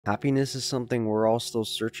Happiness is something we're all still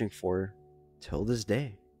searching for till this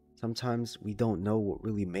day. Sometimes we don't know what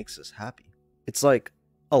really makes us happy. It's like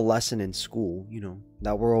a lesson in school,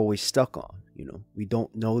 that we're always stuck on. We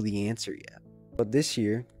don't know the answer yet. But this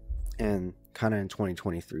year, and kind of in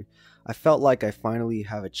 2023, I felt like I finally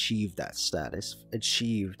have achieved that status,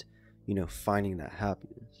 achieved, finding that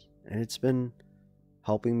happiness. And it's been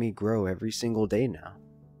helping me grow every single day now.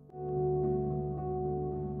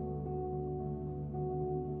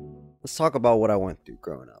 Let's talk about what I went through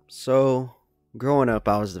growing up. So, growing up,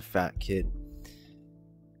 I was the fat kid.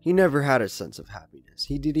 He never had a sense of happiness.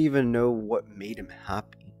 He didn't even know what made him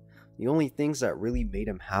happy. The only things that really made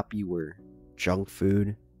him happy were junk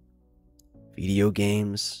food, video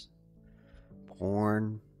games,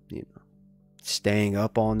 porn, staying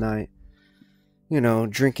up all night,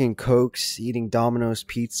 drinking Cokes, eating Domino's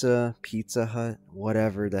pizza, Pizza Hut,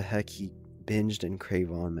 whatever the heck he binged and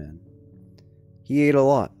craved on, man. He ate a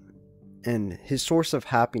lot. And his source of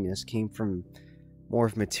happiness came from more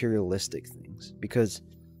of materialistic things because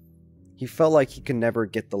he felt like he could never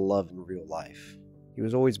get the love in real life. He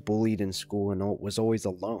was always bullied in school and was always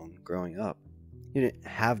alone growing up. He didn't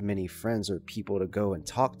have many friends or people to go and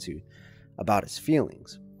talk to about his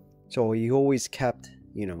feelings. So he always kept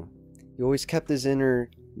his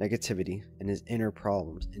inner negativity and his inner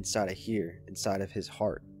problems inside of his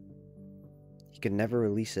heart. He could never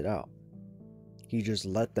release it out. He just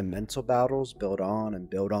let the mental battles build on and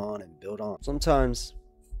build on and build on. Sometimes,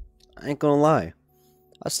 I ain't gonna lie,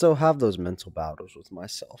 I still have those mental battles with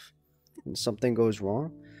myself. When something goes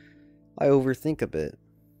wrong, I overthink a bit.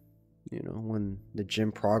 When the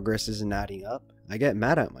gym progress isn't adding up, I get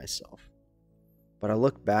mad at myself. But I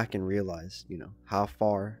look back and realize, how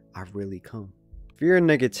far I've really come. Fear and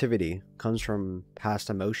negativity comes from past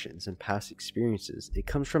emotions and past experiences. It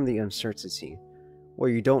comes from the uncertainty where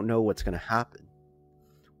you don't know what's gonna happen.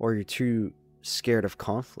 Or you're too scared of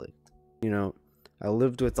conflict. I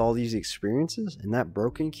lived with all these experiences, and that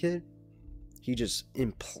broken kid, he just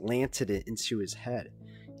implanted it into his head.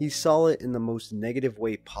 He saw it in the most negative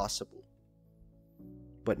way possible,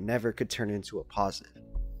 but never could turn it into a positive.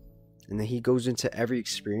 And then he goes into every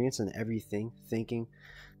experience and everything thinking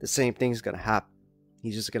the same thing's gonna happen.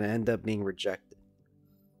 He's just gonna end up being rejected.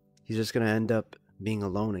 He's just gonna end up being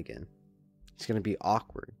alone again. He's gonna be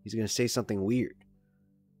awkward. He's gonna say something weird.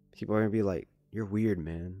 People are going to be like, "You're weird,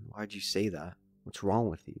 man. Why'd you say that? What's wrong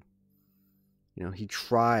with you?" He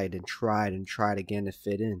tried and tried and tried again to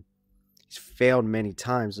fit in. He's failed many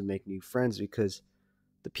times to make new friends because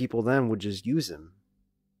the people then would just use him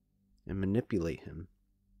and manipulate him.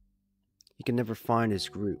 He could never find his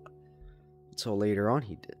group until later on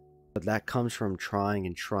he did. But that comes from trying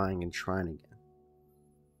and trying and trying again.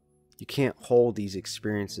 You can't hold these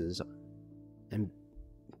experiences and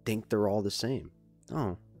think they're all the same.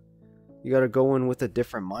 No. You gotta go in with a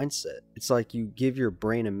different mindset. It's like you give your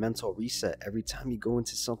brain a mental reset every time you go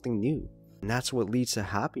into something new. And that's what leads to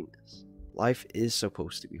happiness. Life is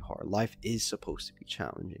supposed to be hard. Life is supposed to be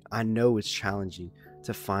challenging. I know it's challenging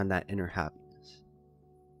to find that inner happiness.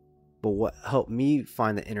 But what helped me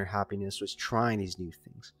find the inner happiness was trying these new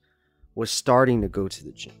things. Was starting to go to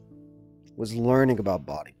the gym. Was learning about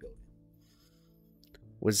bodybuilding.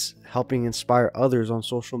 Was helping inspire others on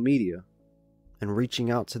social media. And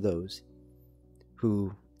reaching out to those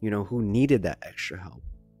who needed that extra help.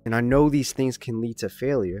 And I know these things can lead to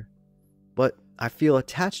failure, but I feel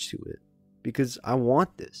attached to it because I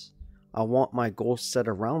want this. I want my goals set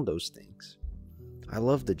around those things. I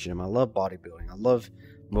love the gym. I love bodybuilding. I love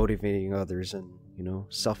motivating others and,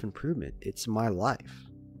 self-improvement. It's my life.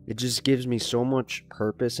 It just gives me so much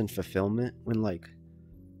purpose and fulfillment when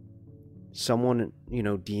someone,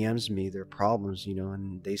 DMs me their problems,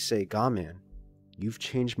 and they say, "Gaman, you've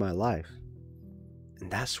changed my life." And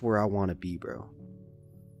that's where I want to be, bro.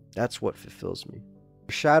 That's what fulfills me.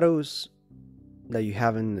 The shadows that you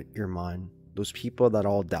have in your mind, those people that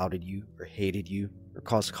all doubted you or hated you or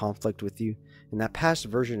caused conflict with you, and that past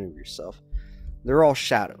version of yourself, they're all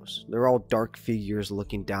shadows. They're all dark figures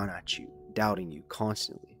looking down at you, doubting you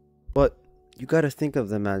constantly. But you got to think of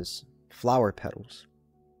them as flower petals.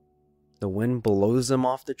 The wind blows them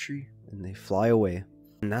off the tree and they fly away.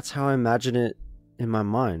 And that's how I imagine it in my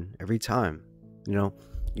mind every time.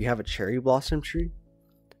 You have a cherry blossom tree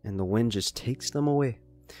and the wind just takes them away.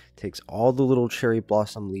 Takes all the little cherry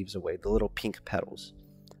blossom leaves away, the little pink petals.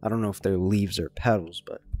 I don't know if they're leaves or petals,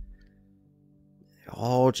 but they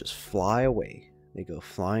all just fly away. They go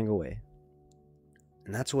flying away.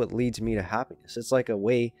 And that's what leads me to happiness. It's like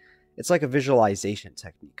a visualization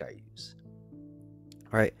technique I use.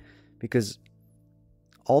 Right? Because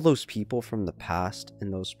All those people from the past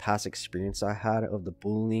and those past experiences I had of the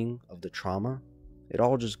bullying, of the trauma, it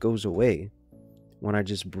all just goes away when I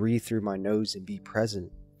just breathe through my nose and be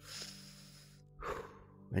present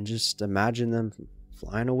and just imagine them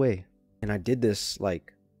flying away. And I did this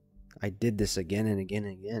again and again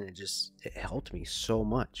and again. It helped me so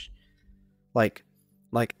much. Like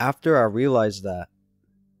after I realized that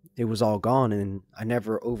it was all gone and I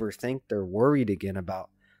never overthinked or worried again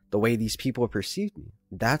about the way these people perceived me.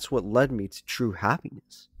 That's what led me to true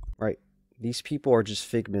happiness, right? These people are just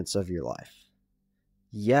figments of your life.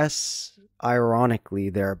 Yes, ironically,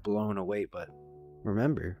 they're blown away, but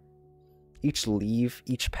remember, each leaf,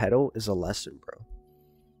 each petal is a lesson, bro.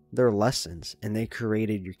 They're lessons, and they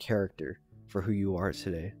created your character for who you are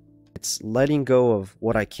today. It's letting go of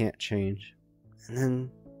what I can't change, and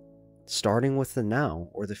then starting with the now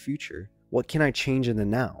or the future. What can I change in the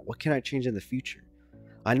now? What can I change in the future?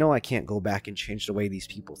 I know I can't go back and change the way these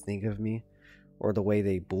people think of me or the way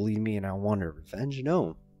they bullied me and I want revenge.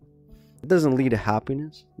 No. It doesn't lead to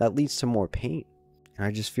happiness. That leads to more pain. And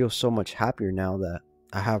I just feel so much happier now that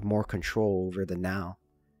I have more control over the now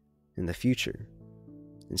and the future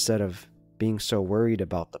instead of being so worried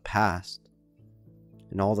about the past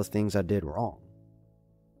and all the things I did wrong.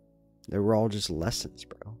 They were all just lessons,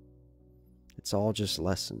 bro. It's all just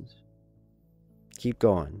lessons. Keep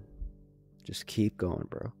going. Just keep going,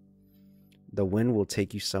 bro. The wind will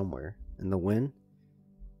take you somewhere, and the wind,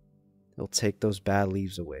 it'll take those bad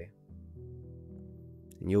leaves away,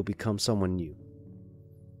 and you'll become someone new.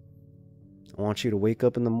 I want you to wake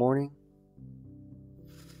up in the morning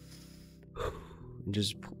and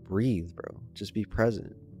just breathe, bro. Just be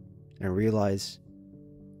present and realize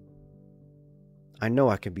I know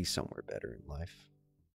I can be somewhere better in life.